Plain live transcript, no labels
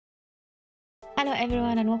Hello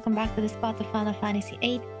everyone and welcome back to the spot of Final Fantasy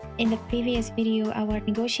VIII. In the previous video, our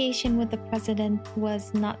negotiation with the president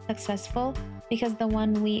was not successful because the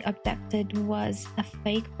one we abducted was a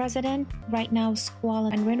fake president. Right now, Squall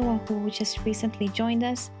and Renwa, who just recently joined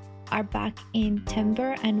us, are back in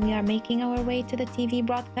Timber and we are making our way to the TV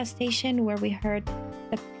broadcast station where we heard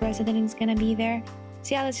the president is gonna be there.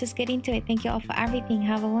 So yeah, let's just get into it. Thank you all for everything.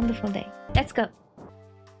 Have a wonderful day. Let's go.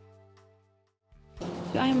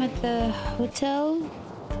 I am at the hotel.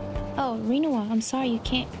 Oh, Renua, I'm sorry you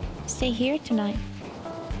can't stay here tonight.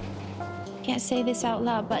 Can't say this out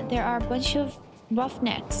loud, but there are a bunch of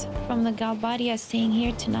roughnecks from the Galbadia staying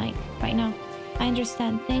here tonight, right now. I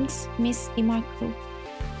understand. Thanks, Miss DiMarco.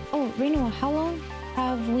 Oh, Renua, how long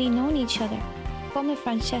have we known each other? Call me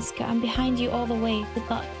Francesca. I'm behind you all the way. Good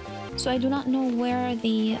luck. So I do not know where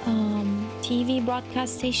the TV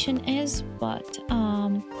broadcast station is, but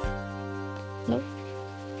hello?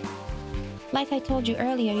 Like I told you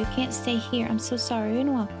earlier, you can't stay here. I'm so sorry,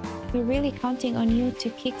 Renwa. We're really counting on you to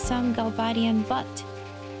kick some Galbadian butt.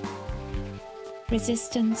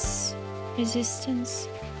 Resistance.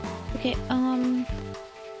 Okay,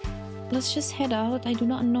 let's just head out. I do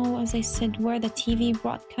not know, as I said, where the TV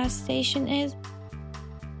broadcast station is.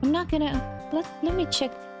 I'm not gonna... Let me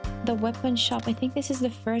check the weapon shop. I think this is the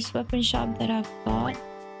first weapon shop that I've got.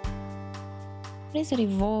 What is a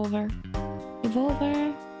revolver?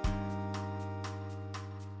 Revolver...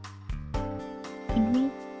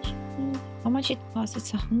 How much it costs?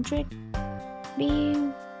 It's 100.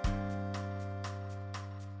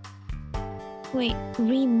 Wait,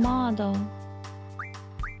 remodel.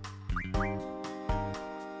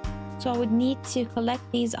 So I would need to collect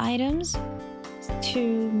these items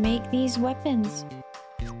to make these weapons.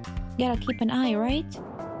 Gotta keep an eye, right?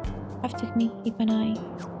 Have to keep an eye.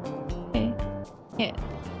 Okay. Yeah.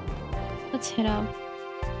 Let's head out.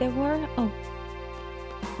 There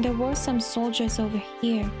were some soldiers over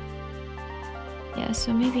here. Yeah,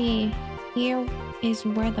 so maybe here is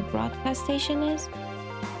where the broadcast station is.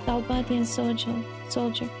 Galbadian soldier.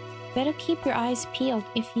 Better keep your eyes peeled.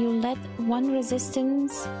 If you let one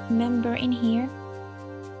resistance member in here,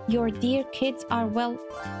 your dear kids are, well,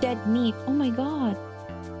 dead meat. Oh my god.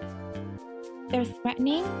 They're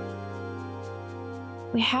threatening?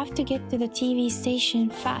 We have to get to the TV station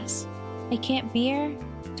fast. I can't bear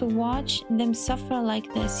to watch them suffer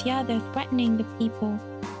like this. Yeah, they're threatening the people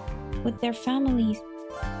with their families.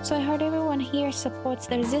 So I heard everyone here supports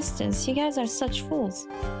the resistance. You guys are such fools.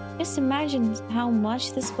 Just imagine how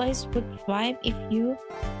much this place would thrive if you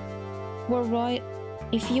were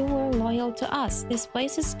loyal to us. This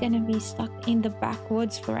place is gonna be stuck in the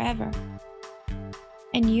backwoods forever.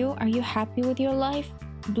 And you, are you happy with your life?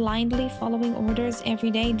 Blindly following orders every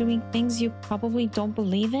day, doing things you probably don't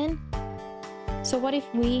believe in? So what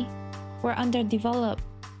if we were underdeveloped?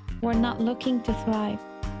 We're not looking to thrive.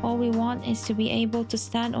 All we want is to be able to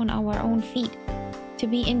stand on our own feet, to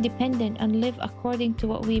be independent and live according to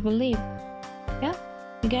what we believe. Yeah,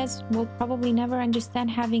 you guys will probably never understand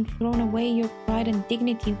having thrown away your pride and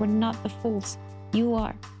dignity. We're not the fools. You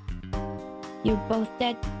are. You're both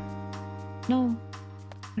dead. No.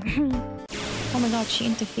 Oh my god, she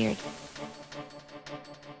interfered.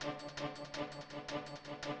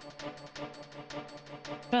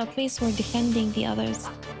 Well, at least we're defending the others.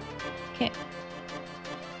 Okay.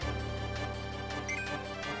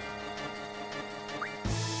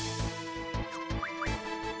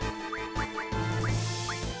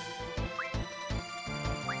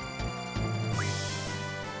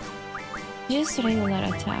 Just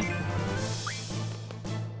regular attack.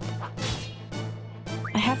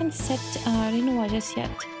 I haven't set Renua just yet.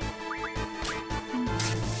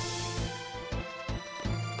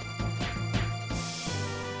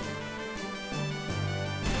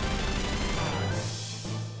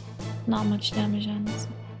 Not much damage on this.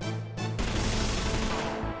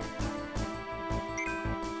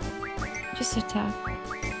 Just attack.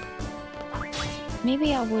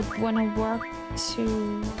 Maybe I would want to work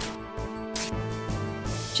to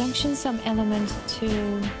junction some element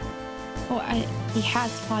to... Oh, he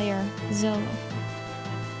has fire. Zilla.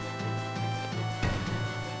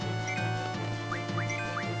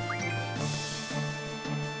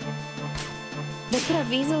 They could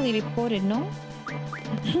have easily reported, no?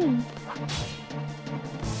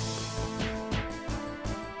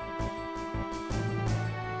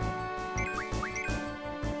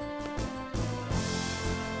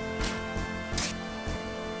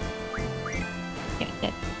 Yeah,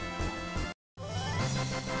 dead.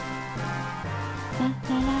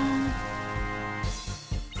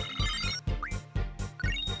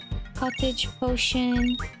 Cottage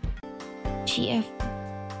potion. GF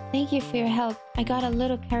Thank you for your help. I got a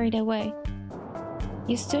little carried away.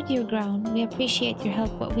 You stood your ground. We appreciate your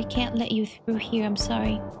help, but we can't let you through here. I'm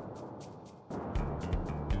sorry.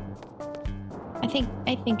 I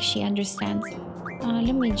think she understands.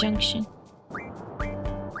 Let me junction.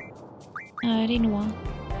 Renoir.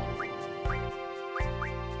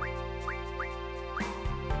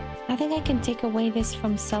 I think I can take away this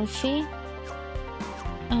from Selfie.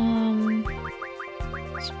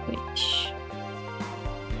 Switch.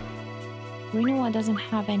 Renoir doesn't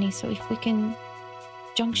have any, so if we can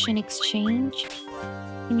junction exchange.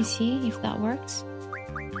 Let me see if that works.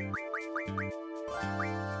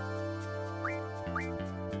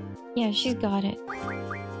 Yeah, she's got it.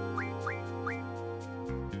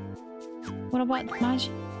 What about the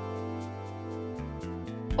magic?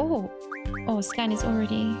 Oh, scan is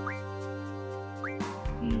already.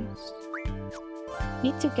 Yes.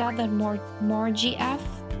 Need to gather more GF.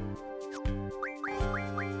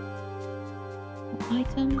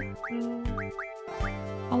 Item.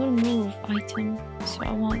 I will move item, so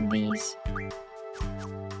I want these.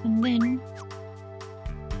 And then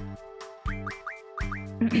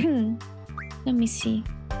let me see.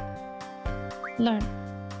 Learn.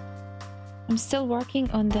 I'm still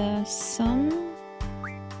working on the sum.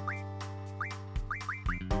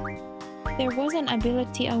 There was an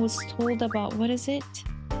ability I was told about. What is it?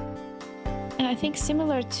 And I think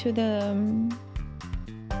similar to the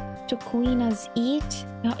to Queena's Eat.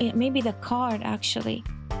 No, maybe the card actually.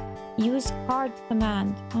 Use card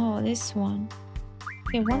command. Oh, this one.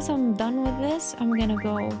 Okay, once I'm done with this, I'm gonna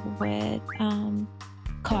go with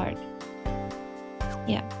card.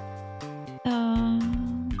 Yeah.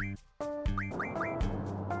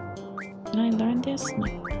 Can I learn this? No.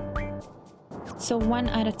 So one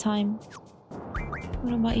at a time.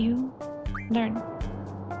 What about you? Learn.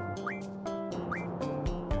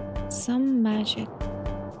 Some magic.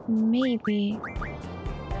 Maybe.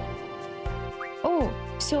 Oh,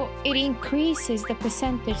 so it increases the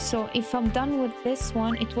percentage. So if I'm done with this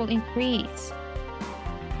one, it will increase.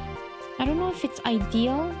 I don't know if it's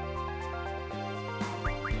ideal.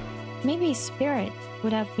 Maybe spirit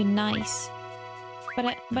would have been nice.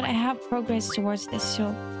 But I have progress towards this.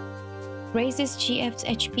 So raises GF's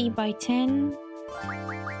HP by 10.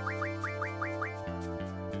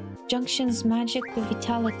 Junctions magic to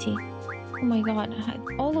vitality. Oh my god,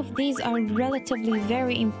 all of these are relatively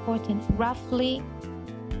very important. Roughly,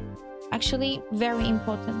 actually very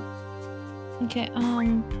important. Okay,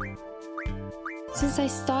 since I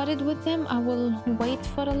started with them, I will wait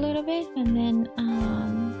for a little bit, and then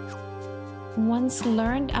once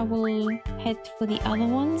learned, I will head for the other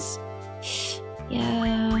ones.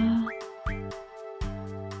 Yeah.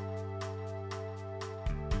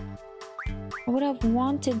 I would have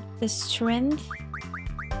wanted the strength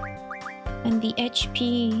and the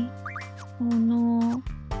HP. Oh no.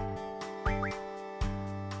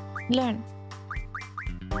 Learn.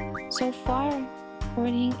 So far,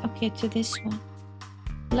 according to this one.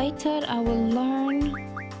 Later, I will learn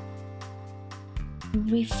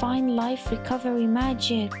Refine Life Recovery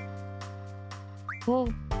Magic. Whoa.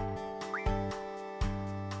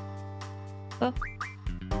 Oh.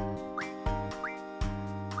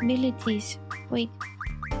 Abilities. Wait.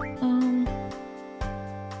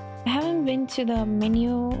 I haven't been to the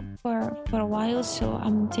menu for a while, so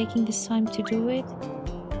I'm taking this time to do it.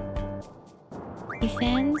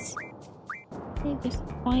 Defense. This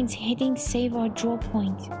finds hitting, save, or draw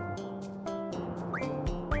point.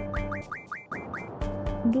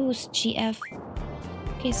 Boost GF.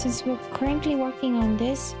 Okay, since we're currently working on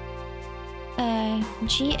this,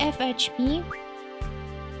 GF HP.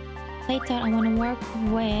 Later, I want to work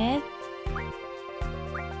with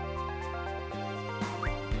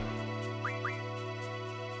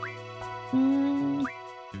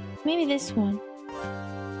maybe this one.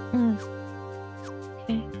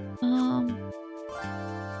 Okay.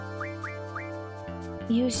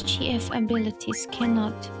 Use GF abilities.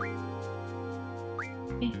 Cannot.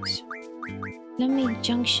 Okay, so let me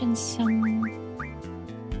junction some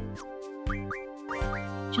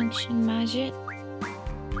junction magic.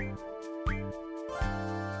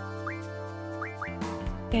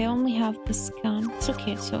 Okay, I only have the scan. It's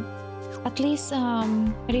okay, so at least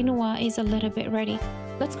Renoir is a little bit ready.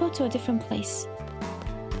 Let's go to a different place.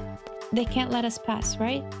 They can't let us pass,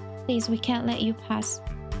 right? Please, we can't let you pass.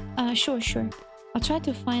 Sure. I'll try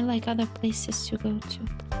to find like other places to go to.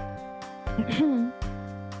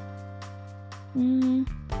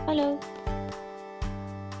 Hello.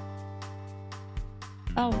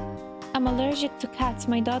 Oh, I'm allergic to cats.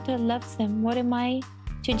 My daughter loves them. What am I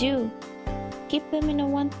to do? Keep them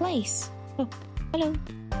in one place. Oh, hello.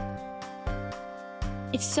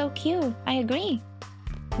 It's so cute. I agree.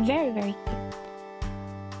 Very, very cute.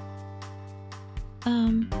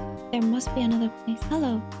 There must be another place.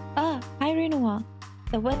 Hello. Ah, hi Renua.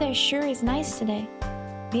 The weather sure is nice today.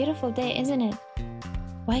 Beautiful day, isn't it?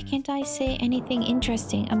 Why can't I say anything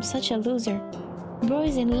interesting? I'm such a loser. Bro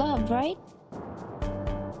is in love, right?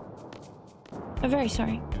 I'm very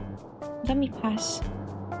sorry. Let me pass.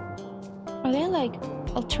 Are there like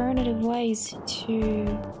alternative ways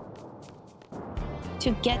to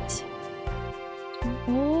get?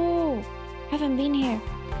 Oh, haven't been here.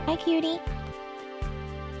 Hi cutie.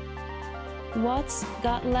 What's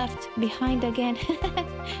got left behind again?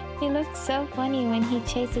 He looks so funny when he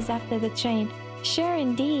chases after the train. Sure,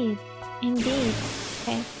 indeed. Indeed.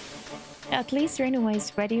 Okay. At least Renua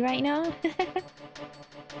is ready right now.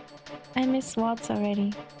 I miss Watts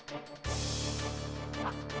already.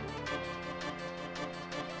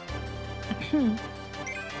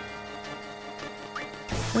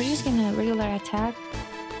 We're just gonna regular attack.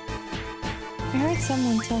 I heard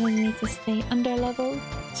someone telling me to stay under level,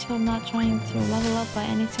 so I'm not trying to level up by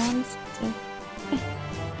any chance. So.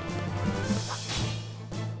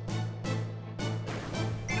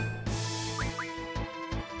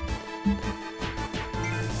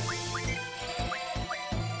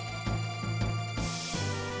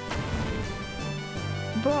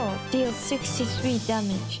 Bro deals 63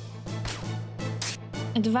 damage.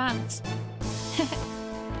 Advanced.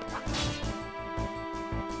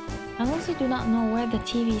 I honestly do not know where the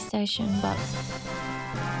TV station, but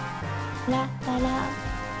la la la.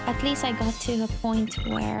 At least I got to a point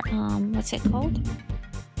where what's it called?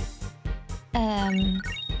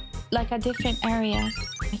 Like a different area.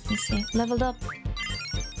 I can say leveled up.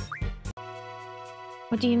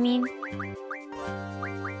 What do you mean?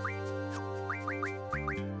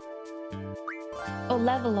 Oh,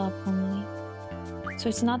 level up only. So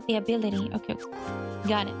it's not the ability. Okay,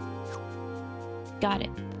 got it. Got it.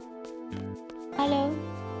 Hello.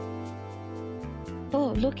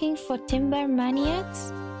 Oh, looking for timber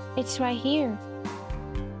maniacs? It's right here.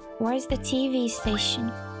 Where's the TV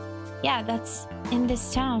station? Yeah, that's in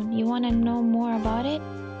this town. You want to know more about it?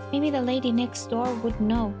 Maybe the lady next door would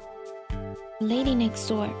know. The lady next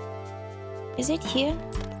door. Is it here?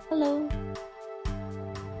 Hello.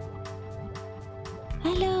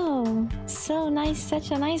 Hello. So nice. Such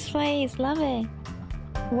a nice place. Love it.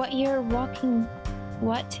 You're walking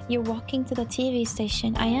to the TV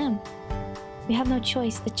station? I am. We have no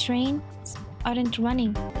choice. The trains aren't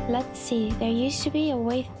running. Let's see. There used to be a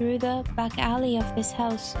way through the back alley of this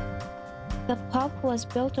house. The pub was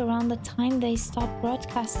built around the time they stopped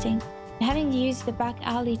broadcasting. I haven't used the back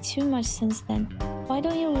alley too much since then. Why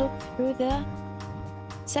don't you look through the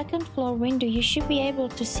second floor window? You should be able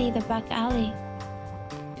to see the back alley.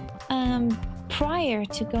 Prior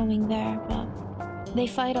to going there, but they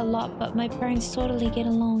fight a lot, but my parents totally get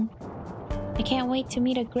along. I can't wait to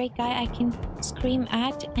meet a great guy I can scream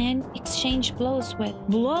at and exchange blows with.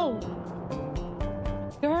 Blow?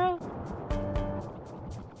 Girl?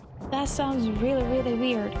 That sounds really, really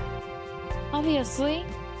weird. Obviously.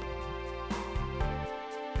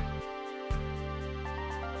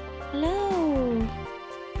 Hello.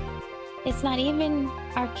 It's not even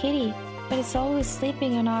our kitty, but it's always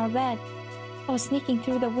sleeping on our bed. I was sneaking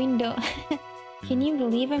through the window. Can you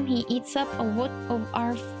believe him? He eats up a lot of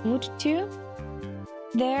our food too?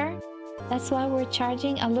 There? That's why we're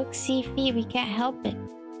charging a look-see fee. We can't help it.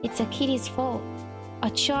 It's a kitty's fault. A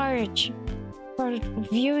charge for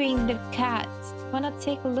viewing the cats. Wanna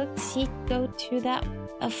take a look-see? Go to that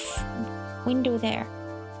window there.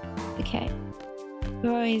 Okay.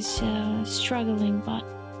 Roy is struggling but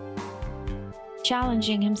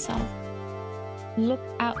challenging himself. Look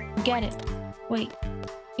out. Get it. Wait.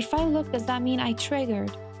 If I look, does that mean I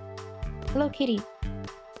triggered? Hello, kitty.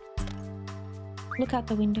 Look out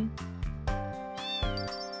the window.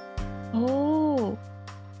 Oh.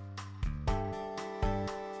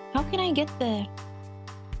 How can I get there?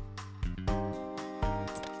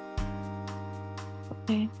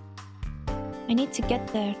 Okay. I need to get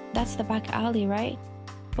there. That's the back alley, right?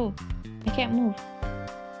 Oh, I can't move.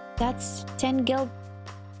 That's 10 guild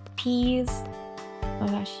peas. Oh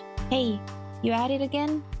gosh. Hey, you at it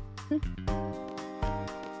again?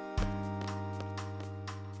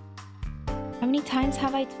 How many times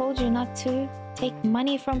have I told you not to take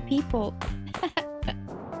money from people?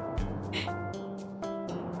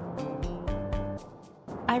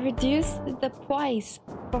 I reduced the price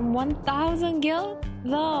from 1,000 guild?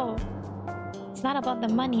 No. It's not about the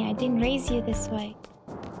money. I didn't raise you this way.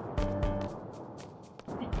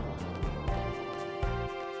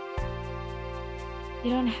 You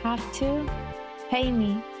don't have to pay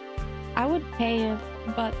me. I would pay you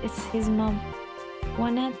but it's his mom.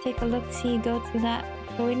 Wanna take a look, see, go to that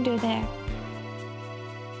window there.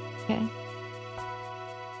 Okay.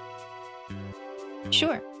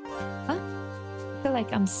 Sure. Huh? I feel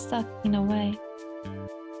like I'm stuck in a way.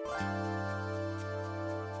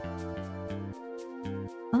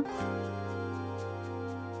 Huh?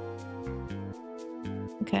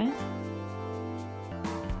 Okay.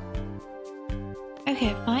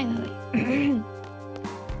 Okay, finally.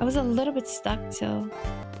 I was a little bit stuck, so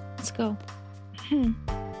let's go.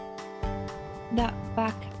 That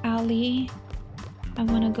back alley. I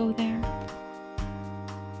wanna go there.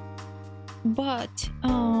 But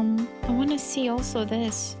I wanna see also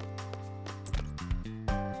this.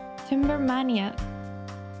 Timber Mania.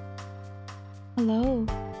 Hello.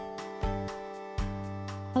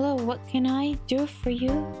 Hello, what can I do for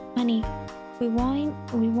you? Honey, we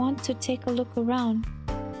want to take a look around.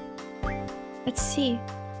 Let's see.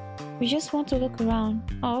 We just want to look around.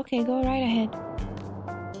 Oh, okay, go right ahead.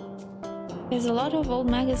 There's a lot of old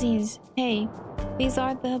magazines. Hey, these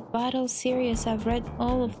are the battle series. I've read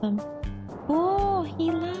all of them. Oh,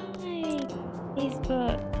 he lied. He's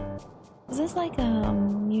good. Is this like a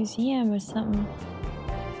museum or something?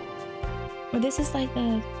 Or this is like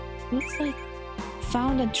a... looks like...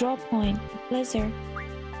 Found a draw point. Blizzard.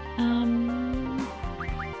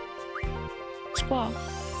 Squawk.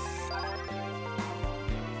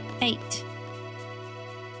 8.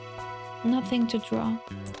 Nothing to draw.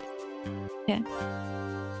 Okay.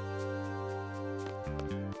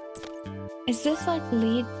 Is this like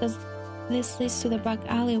lead? Does this leads to the back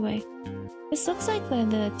alleyway? This looks like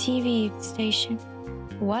the TV station.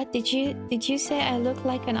 What? Did you say I look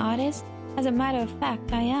like an artist? As a matter of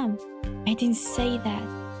fact, I am. I didn't say that.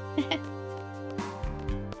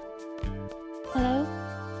 Hello?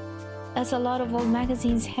 That's a lot of old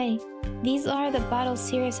magazines. Hey, these are the battle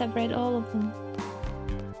series. I've read all of them.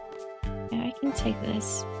 Yeah, I can take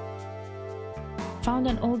this. Found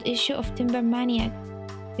an old issue of Timber Maniac.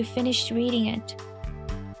 You finished reading it.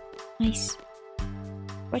 Nice.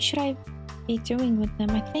 What should I be doing with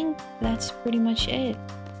them? I think that's pretty much it.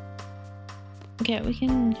 Okay, we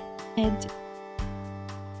can head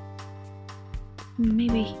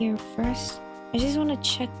maybe here first. I just want to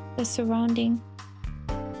check the surrounding.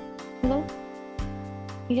 Hello?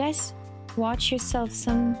 You guys watch yourself.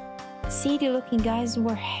 Some seedy looking guys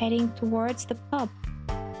were heading towards the pub.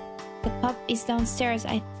 The pub is downstairs.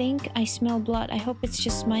 I think I smell blood. I hope it's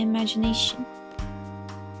just my imagination.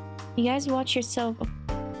 You guys watch yourself.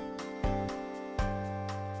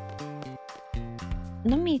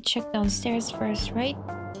 Let me check downstairs first, right?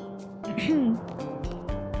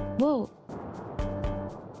 Whoa.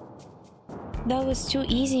 That was too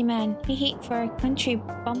easy, man. For a country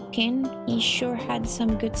bumpkin, he sure had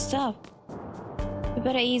some good stuff. We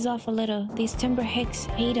better ease off a little. These timber hicks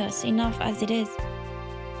hate us enough as it is.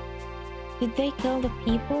 Did they kill the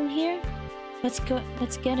people here? Let's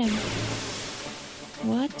get him.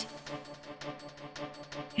 What?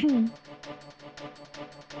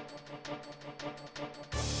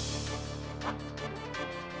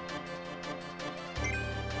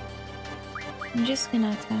 I'm just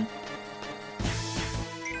gonna attack.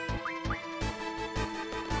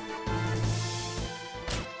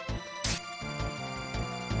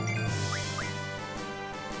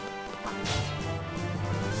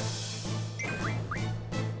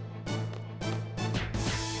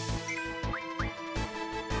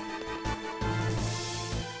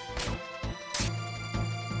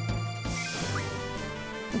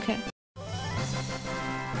 Okay.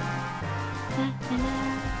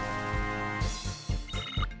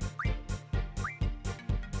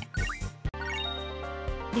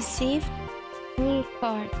 Received full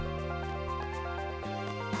card.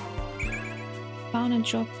 Found a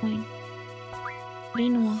drop point.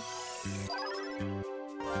 Renoir.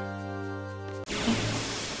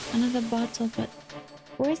 Another bottle, but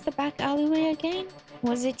where's the back alleyway again?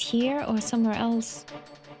 Was it here or somewhere else?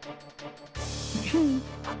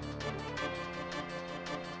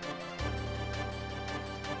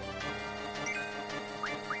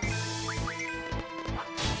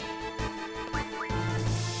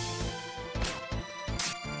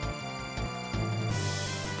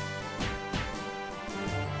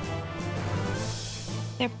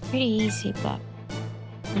 They're pretty easy, but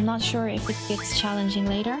I'm not sure if it gets challenging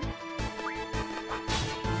later.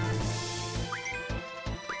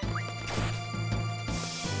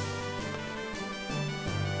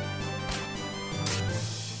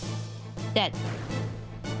 Dead.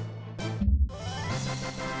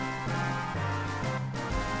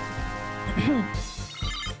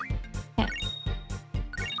 Yeah.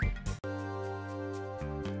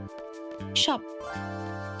 Shop.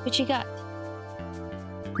 What you got?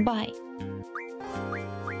 Buy.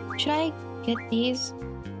 Should I get these?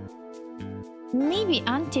 Maybe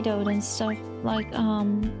antidote and stuff. Like,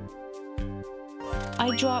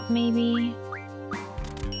 eye drop maybe.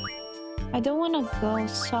 I don't want to go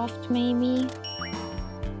soft maybe.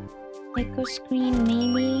 Echo screen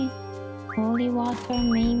maybe. Holy water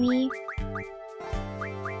maybe.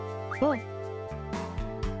 Whoa.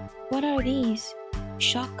 What are these?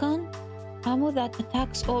 Shotgun? Ammo that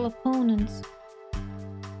attacks all opponents.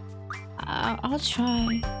 I'll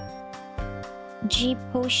try. G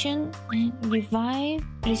potion and revive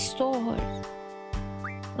restores.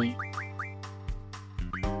 Wait.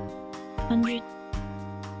 100.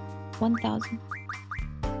 1000.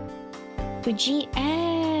 To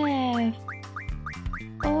GF.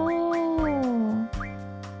 Oh.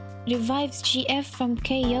 Revives GF from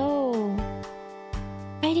KO.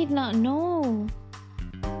 I did not know.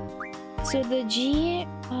 So the G,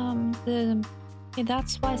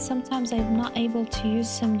 that's why sometimes I'm not able to use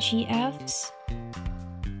some GFs.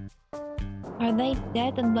 Are they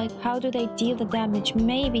dead? And like, how do they deal the damage?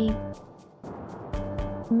 Maybe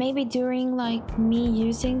during like me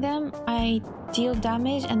using them, I deal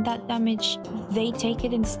damage and that damage, they take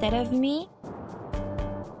it instead of me.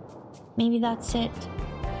 Maybe that's it.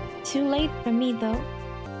 Too late for me though.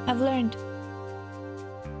 I've learned.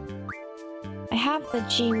 I have the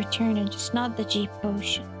G returner, just not the G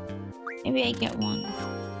potion. Maybe I get one.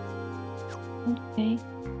 Okay.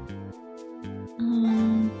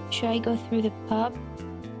 Should I go through the pub?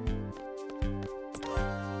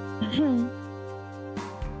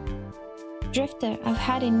 Drifter, I've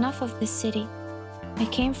had enough of this city. I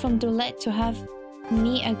came from Dulet to have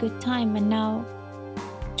me a good time, and now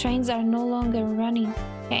trains are no longer running.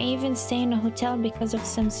 Can't even stay in a hotel because of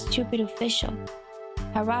some stupid official.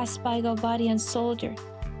 Harassed by Galbadian soldier.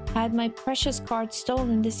 Had my precious card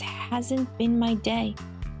stolen. This hasn't been my day.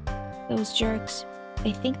 Those jerks.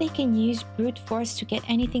 They think they can use brute force to get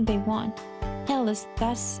anything they want. Hell,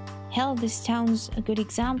 this town's a good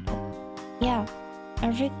example. Yeah,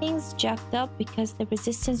 everything's jacked up because the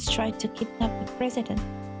resistance tried to kidnap the president.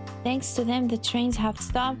 Thanks to them, the trains have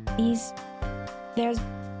stopped. There's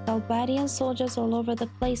Galbadian soldiers all over the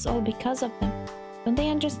place, all because of them. Don't they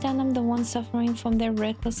understand I'm the one suffering from their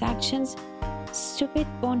reckless actions? Stupid,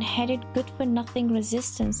 bone-headed, good-for-nothing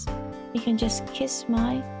resistance. You can just kiss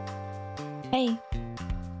my... Hey.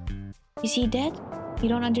 Is he dead? You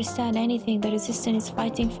don't understand anything. The resistance is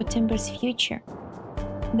fighting for Timber's future.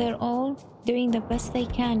 They're all doing the best they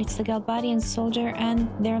can. It's the Galbadian soldier and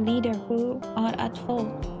their leader who are at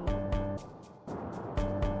fault.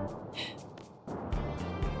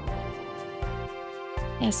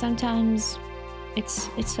 Yeah, sometimes it's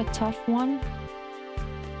a tough one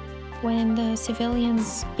when the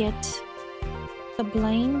civilians get the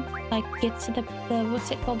blame, like get to the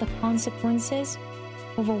what's it called, the consequences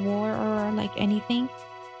of a war or like anything.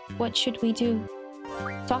 What should we do?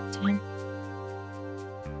 Talk to him.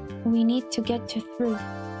 We need to get through.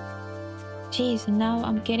 Jeez, and now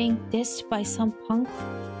I'm getting dissed by some punk.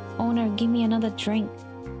 Owner, give me another drink.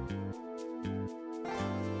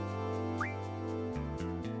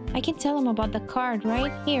 I can tell him about the card,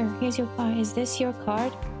 right? Here's your card. Is this your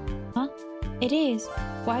card? Huh? It is.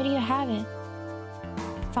 Why do you have it?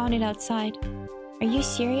 Found it outside. Are you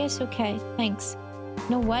serious? Okay, thanks. You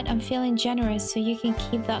know what? I'm feeling generous, so you can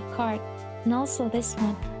keep that card. And also this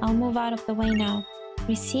one. I'll move out of the way now.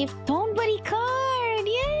 Receive Tone Buddy card!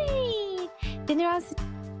 Yay!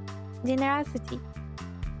 Generosity.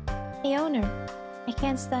 Hey owner, I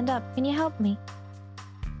can't stand up. Can you help me?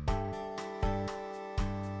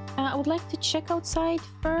 I would like to check outside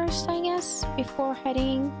first, I guess, before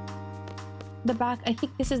heading the back. I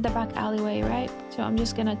think this is the back alleyway, right? So I'm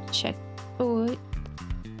just gonna check. Oh,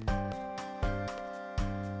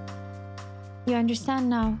 you understand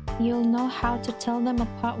now. You'll know how to tell them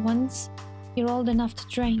apart once you're old enough to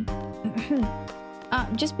drink.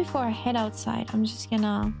 Just before I head outside, I'm just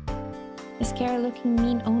gonna... The scary-looking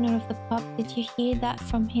mean owner of the pub, did you hear that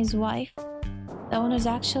from his wife? The owner's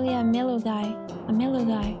actually a mellow guy. A mellow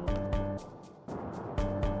guy.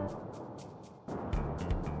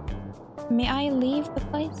 May I leave the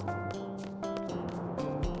place?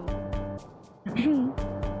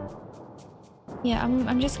 Yeah,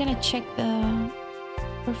 I'm just gonna check the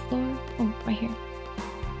first floor. Oh, right here.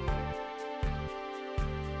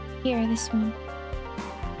 Here, this one.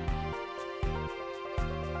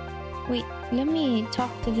 Wait, let me talk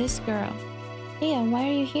to this girl. Heya, why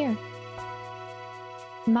are you here?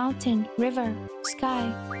 Mountain, river,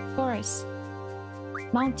 sky, forest.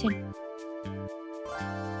 Mountain.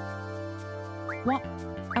 What?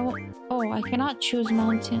 Oh, I I cannot choose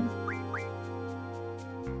mountain.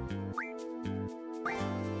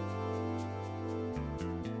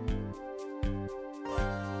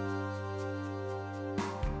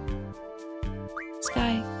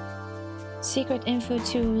 Sky. Secret info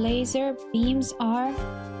to laser beams are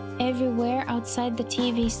everywhere outside the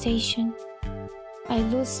TV station. I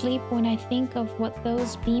lose sleep when I think of what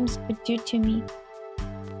those beams could do to me.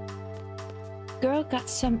 Girl got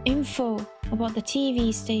some info about the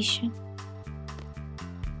TV station.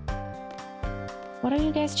 What are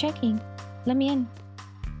you guys checking? Let me in.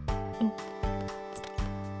 Oh.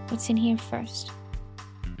 What's in here first?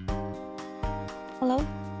 Hello?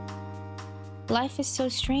 Life is so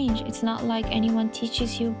strange. It's not like anyone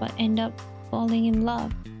teaches you but end up falling in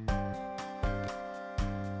love.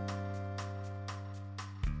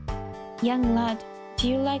 Young lad, do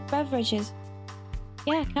you like beverages?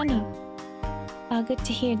 Yeah, kinda. Good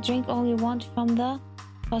to hear. Drink all you want from the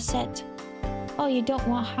faucet. Oh, you don't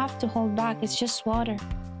have to hold back. It's just water.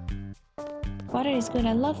 Water is good.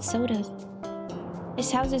 I love sodas.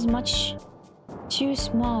 This house is much too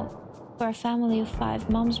small for a family of 5.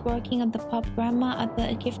 Mom's working at the pub, grandma at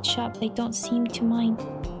the gift shop. They don't seem to mind.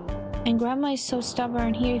 And grandma is so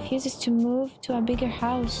stubborn. He refuses to move to a bigger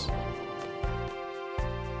house.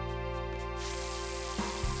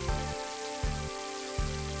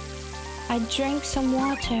 I drank some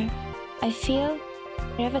water. I feel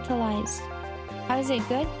revitalized. How is it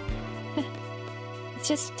good? It's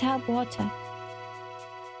just tap water.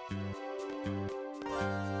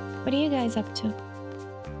 What are you guys up to?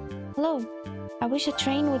 Hello. I wish a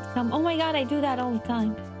train would come. Oh my god, I do that all the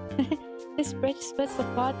time. This bridge splits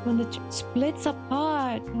apart when the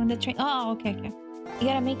train. Oh, okay. You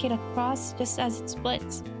gotta make it across just as it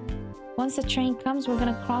splits. Once the train comes, we're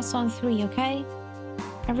gonna cross on 3, okay?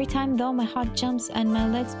 Every time though, my heart jumps and my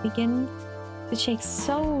legs begin to shake.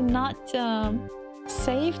 So not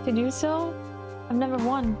safe to do so. I've never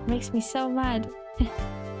won. It makes me so mad.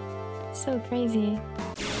 So crazy.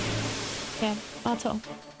 Yeah, auto.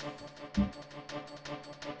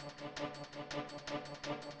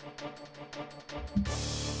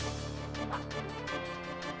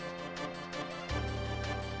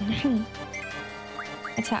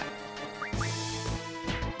 Attack.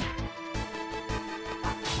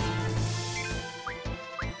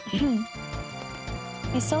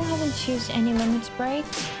 I still haven't chosen any limits break,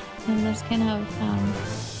 and that's kind of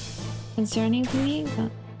concerning to me,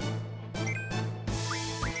 but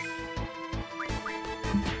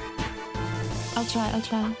I'll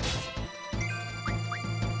try.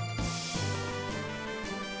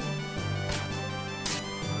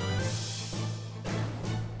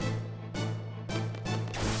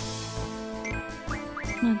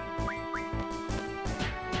 Come on.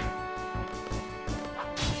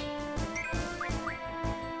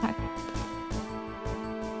 Back.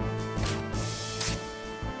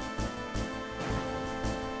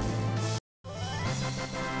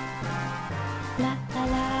 La la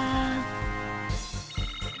la.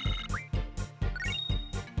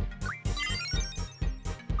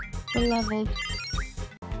 We're leveled.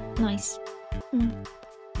 Nice. Is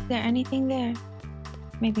there anything there?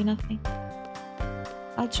 Maybe nothing.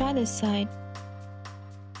 I'll try this side.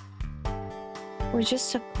 We're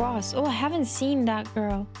just across. Oh, I haven't seen that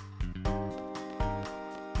girl.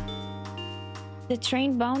 The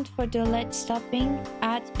train bound for Dullet stopping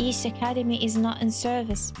at East Academy is not in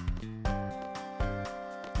service.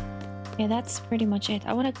 Yeah, that's pretty much it.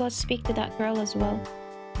 I want to go speak to that girl as well.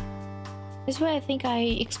 This way I think I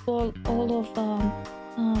explore all of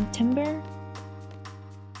Timber.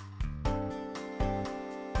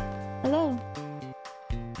 Hello.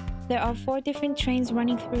 There are 4 different trains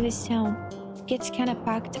running through this town. Gets kinda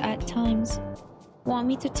packed at times. Want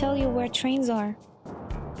me to tell you where trains are?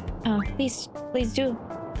 Please do.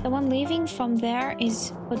 The one leaving from there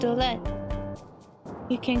is Odolet.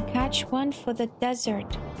 You can catch one for the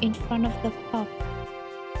desert in front of the pub.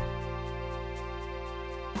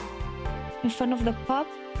 In front of the pub?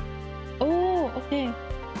 Oh, okay.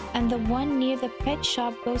 And the one near the pet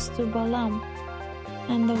shop goes to Balam.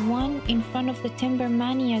 And the one in front of the Timber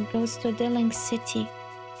Mania goes to Dilling City.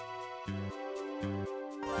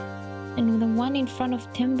 And the one in front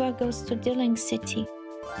of Timber goes to Dilling City.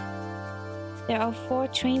 There are 4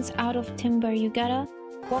 trains out of Timber. You gotta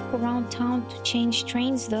walk around town to change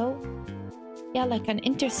trains though. Yeah, like an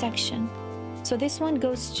intersection. So this one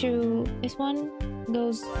goes to... This one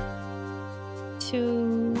goes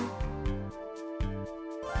to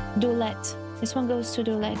Dulet. This one goes to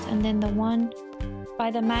Dulet. And then the one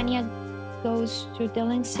by the Mania goes to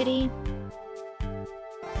Dilling City.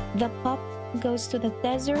 The pub goes to the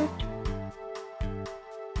desert.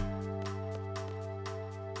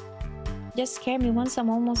 just scared me once.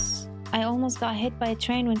 I almost got hit by a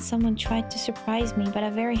train when someone tried to surprise me, but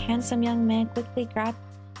a very handsome young man quickly grabbed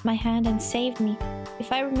my hand and saved me.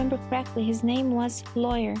 If I remember correctly, his name was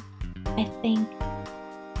Lawyer, I think.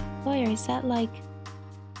 Lawyer, is that like...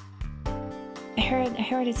 I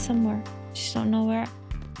heard it somewhere. Just don't know where.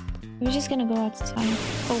 We're just gonna go outside.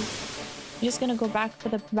 Oh, we're just gonna go back to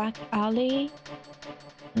the back alley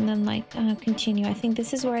and then like continue. I think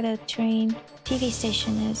this is where the train TV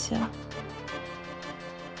station is, so...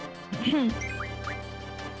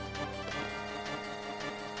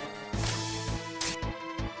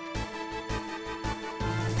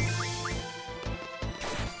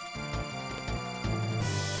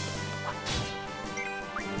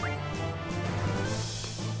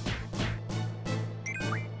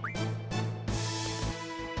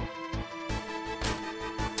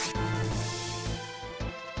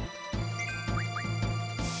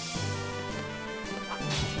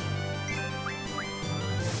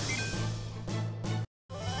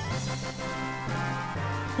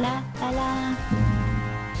 La la la.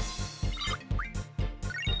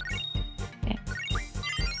 Okay.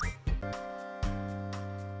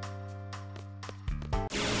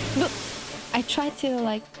 Look, I tried to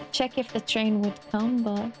like check if the train would come,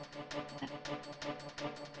 but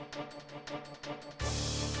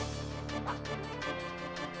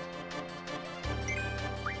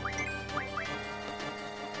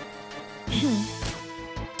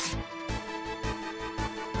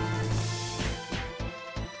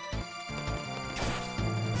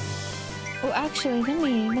oh, actually,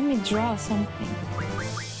 let me draw something.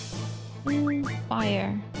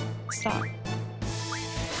 Fire. Stop.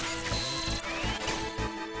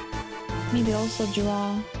 Maybe also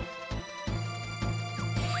draw.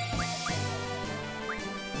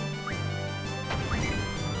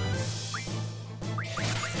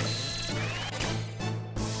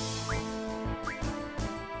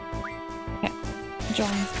 Okay,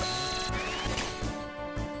 drawing.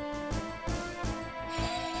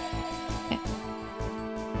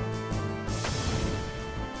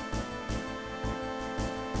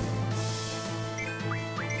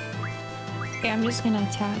 Okay, I'm just gonna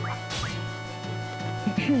attack.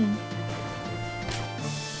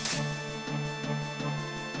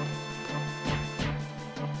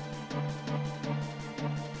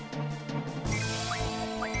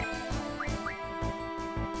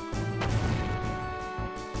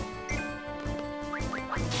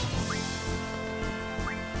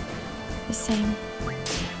 The same.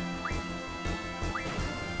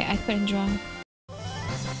 Okay, I couldn't draw.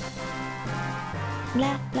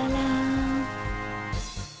 La la la.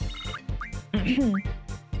 Okay.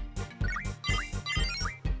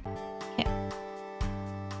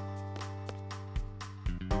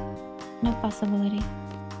 No possibility.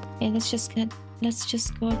 Okay, let's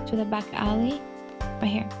just go to the back alley.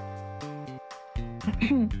 Right here.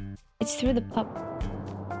 It's through the pub.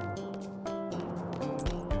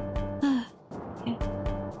 Okay.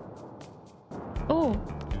 Oh,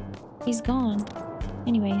 he's gone.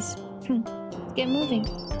 Anyways, let's get moving.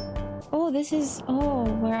 Oh, this is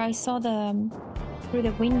where I saw the through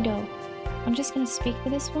the window. I'm just gonna speak to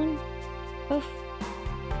this one. Oof.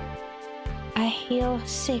 I feel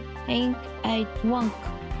sick. Ain't I drunk?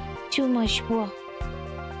 Too much work.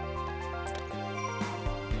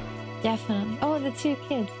 Definitely. Oh, the two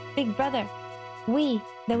kids. Big brother. We,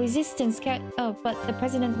 the resistance oh, but the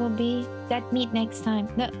president will be dead meat next time.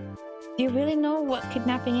 No. Do you really know what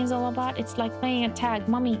kidnapping is all about? It's like playing a tag,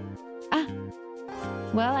 mommy. Ah.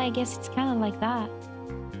 Well, I guess it's kind of like that.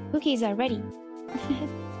 Cookies are ready.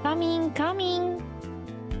 Coming, coming.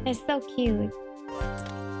 They're so cute.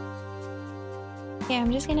 Okay,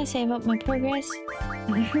 I'm just gonna save up my progress.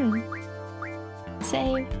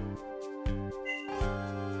 Save.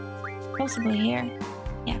 Possibly here.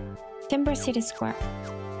 Yeah. Timber City Square.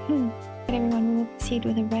 But everyone, we will proceed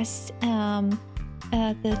with the rest.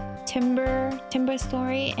 The timber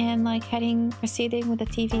story and like proceeding with the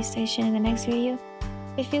TV station in the next video.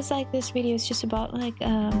 It feels like this video is just about like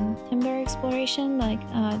timber exploration, like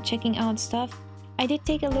checking out stuff. I did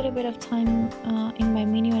take a little bit of time in my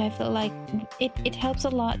menu, and I feel like it helps a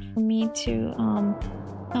lot for me to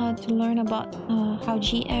learn about how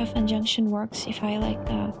GF and junction works if I like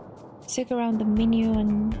stick around the menu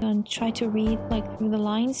and try to read like through the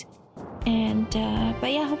lines. And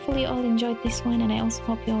but yeah, hopefully you all enjoyed this one, and I also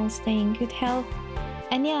hope you all stay in good health.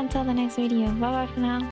 And yeah, until the next video, bye bye for now.